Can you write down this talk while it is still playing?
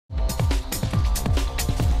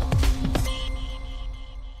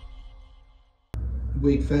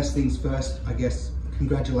Wig, first things first, I guess,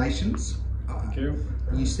 congratulations. Thank you.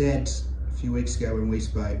 You said a few weeks ago when we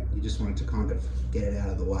spoke, you just wanted to kind of get it out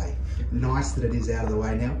of the way. Nice that it is out of the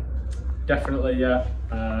way now. Definitely, yeah.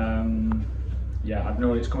 Yeah, I've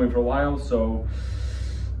known it's coming for a while, so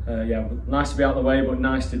yeah, nice to be out of the way, but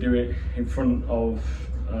nice to do it in front of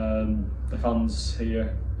the fans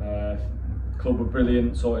here. Club were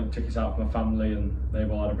brilliant, sorted tickets out for my family, and they've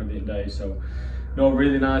all had a brilliant day. So, no,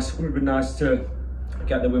 really nice. Would have been nice to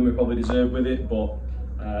get the win we probably deserved with it, but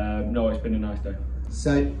no, it's been a nice day.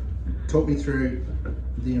 So, talk me through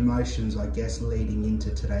the emotions, I guess, leading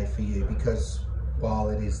into today for you, because while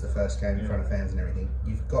it is the first game in front of fans and everything,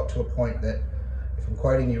 you've got to a point that, if I'm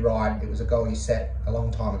quoting you right, it was a goal you set a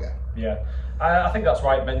long time ago. Yeah, I think that's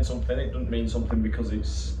right. It meant something. It doesn't mean something because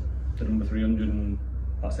it's the number 300 and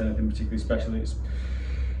that's anything particularly special. It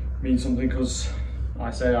means something because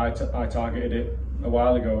I targeted it a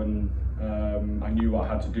while ago, and I knew what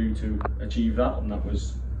I had to do to achieve that, and that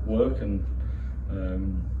was work and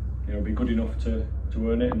you know, be good enough to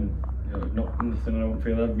earn it, and you know, nothing I don't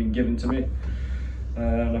feel had been given to me,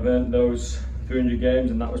 and I've earned those 300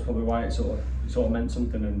 games, and that was probably why it sort of meant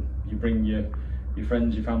something. And you bring your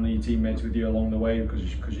friends, your family, your teammates with you along the way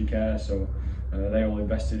because you care. So they all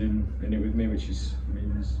invested in it with me, which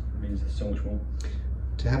means so much more.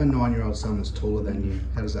 To have a 9-year-old son that's taller than you,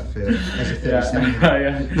 how does that feel? As a 37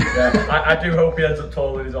 yeah. I do hope he ends up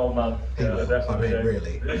taller than his old man. I mean,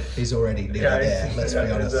 really, he's already there. Let's be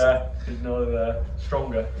honest. He's no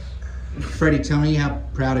stronger. Freddie, tell me how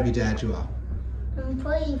proud of your dad you are. I'm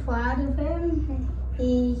pretty proud of him.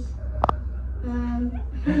 He's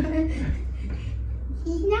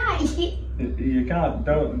he's nice. You can't,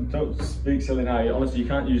 don't speak silly now. Honestly, you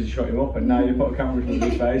can't usually shut him up, and now you put a camera in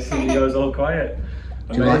his face and he goes all quiet.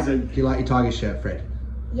 Do you like your Tigers shirt, Fred?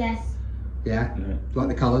 Yes. Yeah? Do you like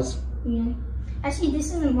the colours? Yeah. Actually, this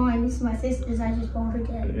isn't mine, this is my sister's. I just bought it.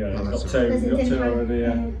 Yeah, oh, got two already,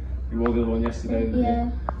 yeah. You wore the other one yesterday, didn't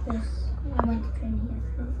you? Yes. I went to training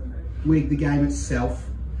yesterday. Wig, the game itself,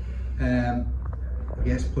 I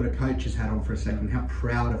guess put a coach's hat on for a second. How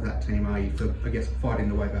proud of that team are you for, I guess, fighting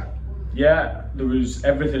the way back? Yeah, there was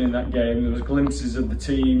everything in that game. There was glimpses of the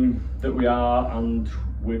team that we are and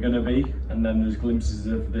we're going to be, and then there's glimpses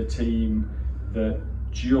of the team that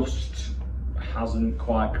just hasn't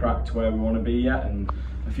quite cracked where we want to be yet, and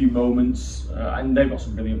a few moments, and they've got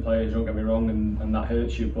some brilliant players, don't get me wrong, and that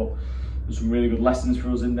hurts you, but there's some really good lessons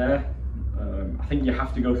for us in there. I think you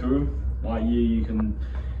have to go through them. Like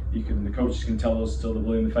the coaches can tell us till the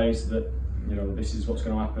blue in the face that, you know, this is what's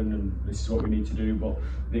going to happen and this is what we need to do, but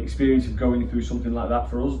the experience of going through something like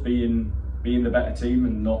that for us, being the better team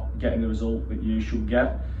and not getting the result that you should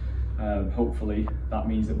get, hopefully that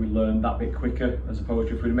means that we learn that bit quicker, as opposed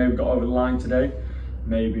to if we maybe got over the line today,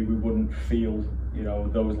 maybe we wouldn't feel, you know,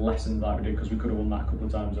 those lessons like we did, because we could have won that a couple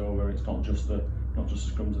of times over. It's not just the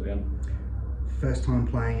scrums at the end. First time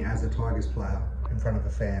playing as a Tigers player in front of the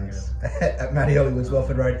fans at Mattioli Woods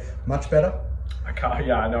Welford Road. Much better?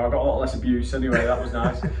 Yeah, I know. I got a lot less abuse anyway. That was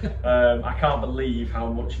nice. I can't believe how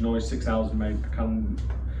much noise 6,000 made.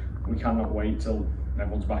 We cannot wait till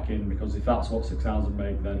everyone's back in, because if that's what 6,000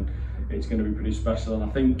 make, then it's going to be pretty special. And I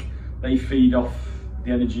think they feed off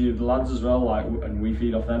the energy of the lads as well, and we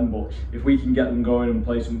feed off them. But if we can get them going and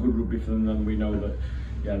play some good rugby for them, then we know that,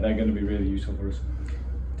 yeah, they're going to be really useful for us.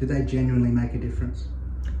 Did they genuinely make a difference?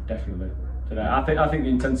 Definitely. Today, I think the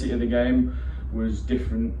intensity of the game was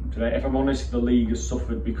different today. If I'm honest, the league has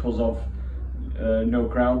suffered because of no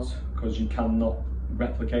crowds, because you cannot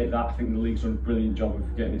replicate that. I think the league's done a brilliant job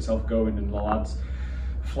of getting itself going, and the lads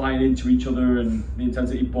flying into each other and the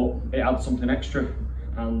intensity, but it adds something extra,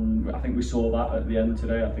 and I think we saw that at the end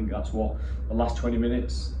today. I think that's what the last 20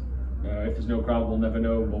 minutes, if there's no crowd, we'll never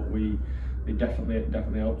know, but it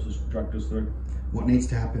definitely helps us, dragged us through. What needs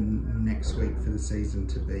to happen next week for the season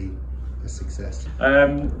to be a success?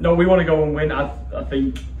 No, we want to go and win. I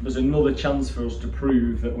think there's another chance for us to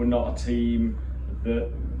prove that we're not a team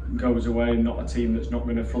that goes away, not a team that's not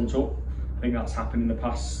going to front up. I think that's happened in the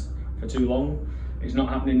past for too long. It's not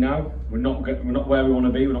happening now. We're not where we want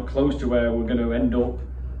to be. We're not close to where we're going to end up.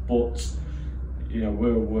 But you know,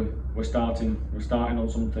 we're starting on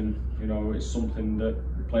something. You know, it's something that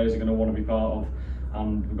the players are going to want to be part of,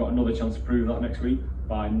 and we've got another chance to prove that next week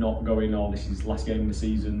by not going, oh, this is last game of the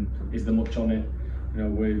season, is there much on it? You know,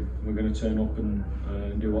 we're going to turn up and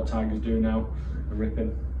do what Tigers do now, and rip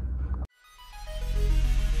in.